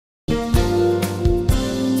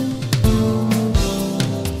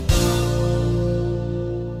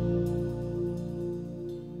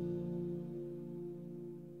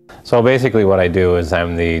So basically what I do is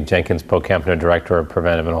I'm the Jenkins Pro-Campner Director of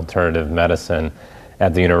Preventive and Alternative Medicine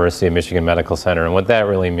at the University of Michigan Medical Center. And what that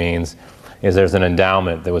really means is there's an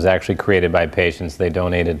endowment that was actually created by patients. They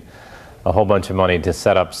donated a whole bunch of money to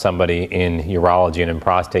set up somebody in urology and in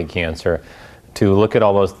prostate cancer to look at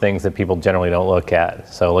all those things that people generally don't look at.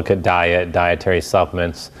 So look at diet, dietary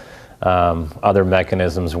supplements, other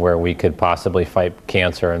mechanisms where we could possibly fight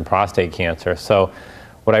cancer and prostate cancer. So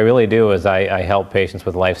what I really do is I help patients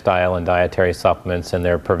with lifestyle and dietary supplements and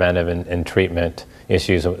their preventive and treatment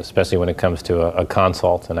issues, especially when it comes to a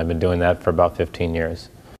consult, and I've been doing that for about 15 years.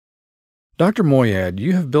 Dr. Moyad,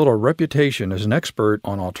 you have built a reputation as an expert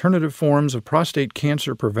on alternative forms of prostate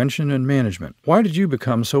cancer prevention and management. Why did you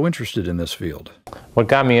become so interested in this field? What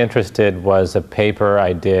got me interested was a paper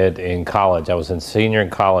I did in college. I was a senior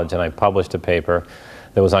in college and I published a paper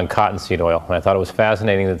that was on cottonseed oil. And I thought it was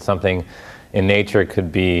fascinating that something in nature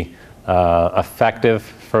could be effective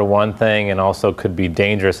for one thing and also could be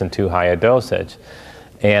dangerous in too high a dosage.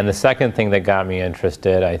 And the second thing that got me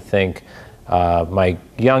interested, I think, my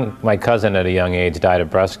cousin at a young age died of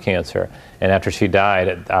breast cancer, and after she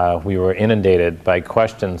died, we were inundated by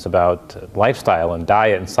questions about lifestyle and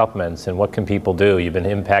diet and supplements and what can people do. You've been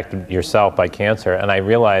impacted yourself by cancer, and I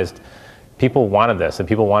realized people wanted this, and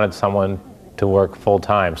people wanted someone to work full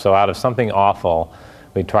time. So out of something awful,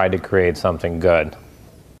 we tried to create something good.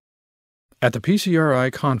 At the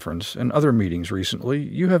PCRI conference and other meetings recently,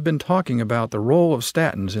 you have been talking about the role of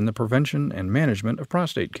statins in the prevention and management of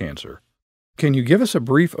prostate cancer. Can you give us a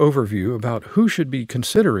brief overview about who should be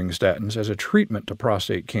considering statins as a treatment to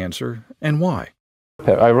prostate cancer and why?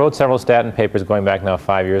 I wrote several statin papers going back now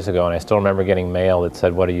 5 years ago, and I still remember getting mail that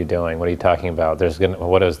said, "What are you doing? What are you talking about?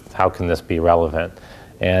 How can this be relevant?"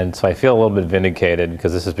 And so I feel a little bit vindicated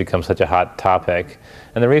because this has become such a hot topic.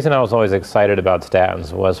 And the reason I was always excited about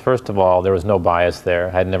statins was, first of all, there was no bias there.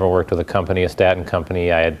 I had never worked with a statin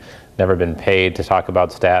company. I had never been paid to talk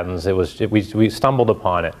about statins. We stumbled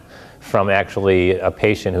upon it from actually a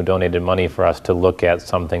patient who donated money for us to look at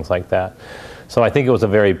some things like that. So I think it was a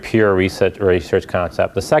very pure research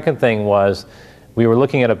concept. The second thing was we were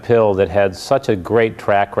looking at a pill that had such a great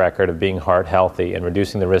track record of being heart healthy and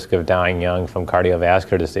reducing the risk of dying young from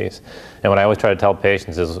cardiovascular disease. And what I always try to tell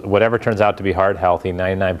patients is whatever turns out to be heart healthy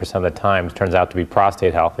 99% of the time turns out to be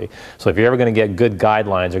prostate healthy. So if you're ever going to get good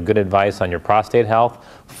guidelines or good advice on your prostate health,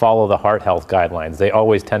 follow the heart health guidelines. They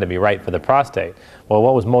always tend to be right for the prostate. Well,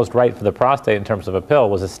 what was most right for the prostate in terms of a pill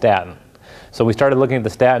was a statin. So we started looking at the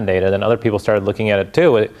statin data, then other people started looking at it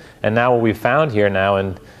too, and now what we found here now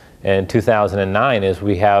in 2009 is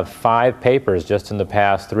we have 5 papers just in the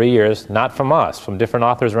past 3 years, not from us, from different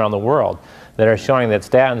authors around the world, that are showing that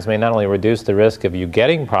statins may not only reduce the risk of you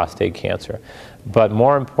getting prostate cancer, but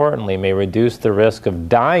more importantly may reduce the risk of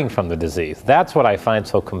dying from the disease. That's what I find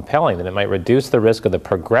so compelling, that it might reduce the risk of the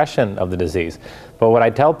progression of the disease. But what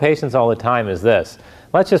I tell patients all the time is this: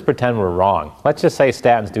 let's just pretend we're wrong. Let's just say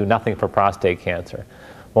statins do nothing for prostate cancer.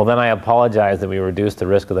 Well, then I apologize that we reduce the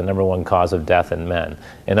risk of the #1 cause of death in men.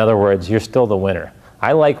 In other words, you're still the winner.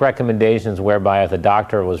 I like recommendations whereby if the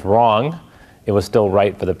doctor was wrong, it was still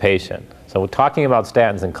right for the patient. So talking about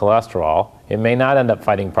statins and cholesterol, it may not end up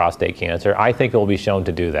fighting prostate cancer. I think it will be shown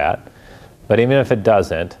to do that. But even if it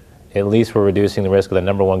doesn't, at least we're reducing the risk of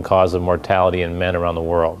the #1 cause of mortality in men around the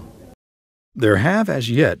world. There have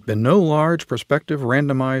as yet been no large prospective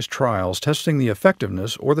randomized trials testing the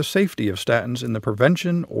effectiveness or the safety of statins in the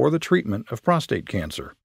prevention or the treatment of prostate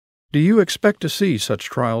cancer. Do you expect to see such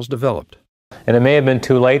trials developed? And it may have been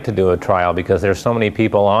too late to do a trial because there's so many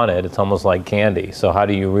people on it, it's almost like candy. So how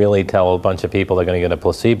do you really tell a bunch of people they're going to get a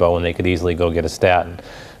placebo when they could easily go get a statin?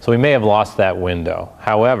 So we may have lost that window.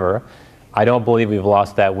 However, I don't believe we've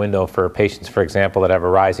lost that window for patients, for example, that have a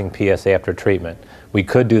rising PSA after treatment. We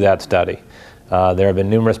could do that study. There have been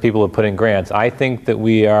numerous people who put in grants. I think that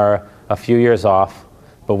we are a few years off,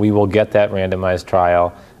 but we will get that randomized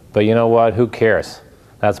trial. But you know what? Who cares?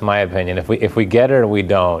 That's my opinion. If we get it or we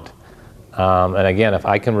don't, and again, if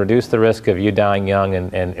I can reduce the risk of you dying young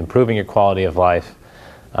and improving your quality of life,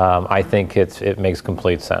 I think it makes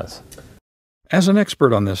complete sense. As an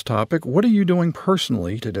expert on this topic, what are you doing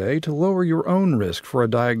personally today to lower your own risk for a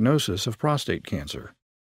diagnosis of prostate cancer?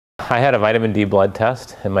 I had a vitamin D blood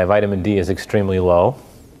test, and my vitamin D is extremely low.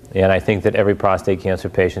 And I think that every prostate cancer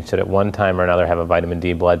patient should at one time or another have a vitamin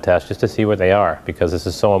D blood test just to see where they are, because this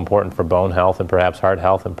is so important for bone health and perhaps heart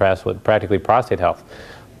health and perhaps practically prostate health.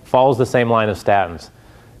 Follows the same line of statins.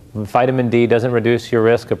 Vitamin D doesn't reduce your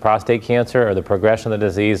risk of prostate cancer or the progression of the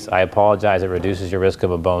disease. I apologize, it reduces your risk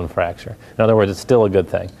of a bone fracture. In other words, it's still a good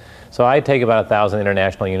thing. So I take about 1,000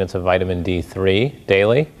 international units of vitamin D3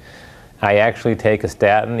 daily. I actually take a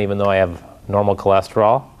statin even though I have normal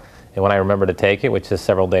cholesterol, and when I remember to take it, which is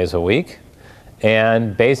several days a week.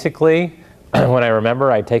 And basically, when I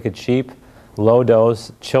remember, I take a cheap,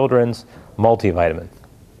 low-dose children's multivitamin.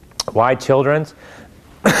 Why children's?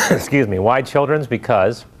 Excuse me, why children's?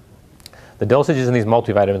 Because the dosages in these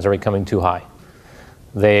multivitamins are becoming too high.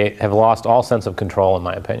 They have lost all sense of control, in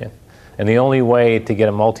my opinion. And the only way to get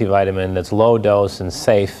a multivitamin that's low dose and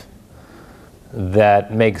safe,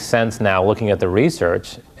 that makes sense now looking at the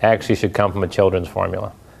research, actually should come from a children's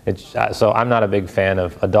formula. So I'm not a big fan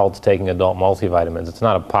of adults taking adult multivitamins. It's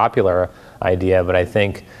not a popular idea, but I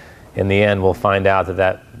think in the end we'll find out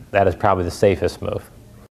that that is probably the safest move.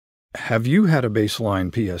 Have you had a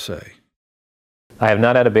baseline PSA? I have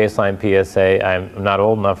not had a baseline PSA. I'm not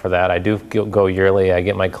old enough for that. I do go yearly. I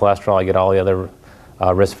get my cholesterol. I get all the other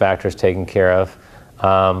risk factors taken care of.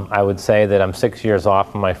 I would say that I'm 6 years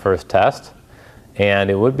off from my first test, and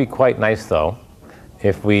it would be quite nice, though,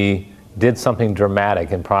 if we did something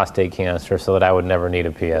dramatic in prostate cancer so that I would never need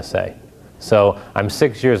a PSA. So I'm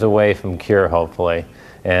 6 years away from cure, hopefully,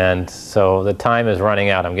 and so the time is running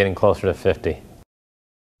out. I'm getting closer to 50.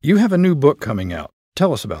 You have a new book coming out.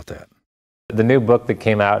 Tell us about that. The new book that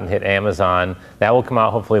came out and hit Amazon, that will come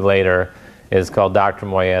out hopefully later, is called Dr.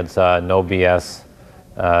 Moyad's No BS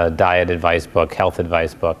diet advice book, health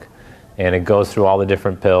advice book. And it goes through all the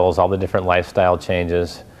different pills, all the different lifestyle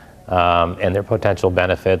changes, and their potential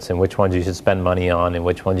benefits, and which ones you should spend money on and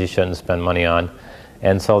which ones you shouldn't spend money on.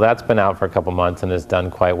 And so that's been out for a couple months and has done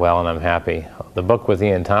quite well, and I'm happy. The book with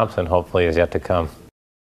Ian Thompson hopefully is yet to come.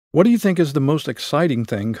 What do you think is the most exciting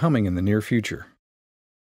thing coming in the near future?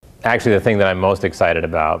 Actually, the thing that I'm most excited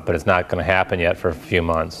about, but it's not going to happen yet for a few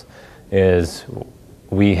months, is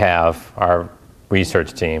we have, our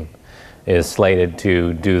research team is slated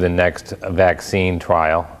to do the next vaccine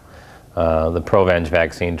trial, the Provenge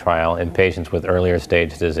vaccine trial in patients with earlier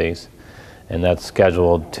stage disease. And that's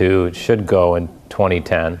scheduled to, it should go in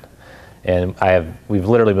 2010. And we've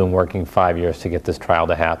literally been working 5 years to get this trial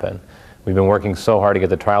to happen. We've been working so hard to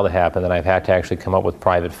get the trial to happen that I've had to actually come up with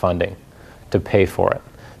private funding to pay for it.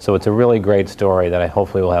 So it's a really great story that I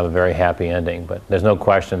hopefully will have a very happy ending. But there's no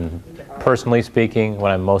question, personally speaking,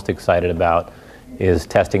 what I'm most excited about is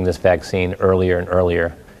testing this vaccine earlier and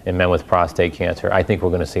earlier in men with prostate cancer. I think we're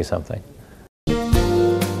going to see something.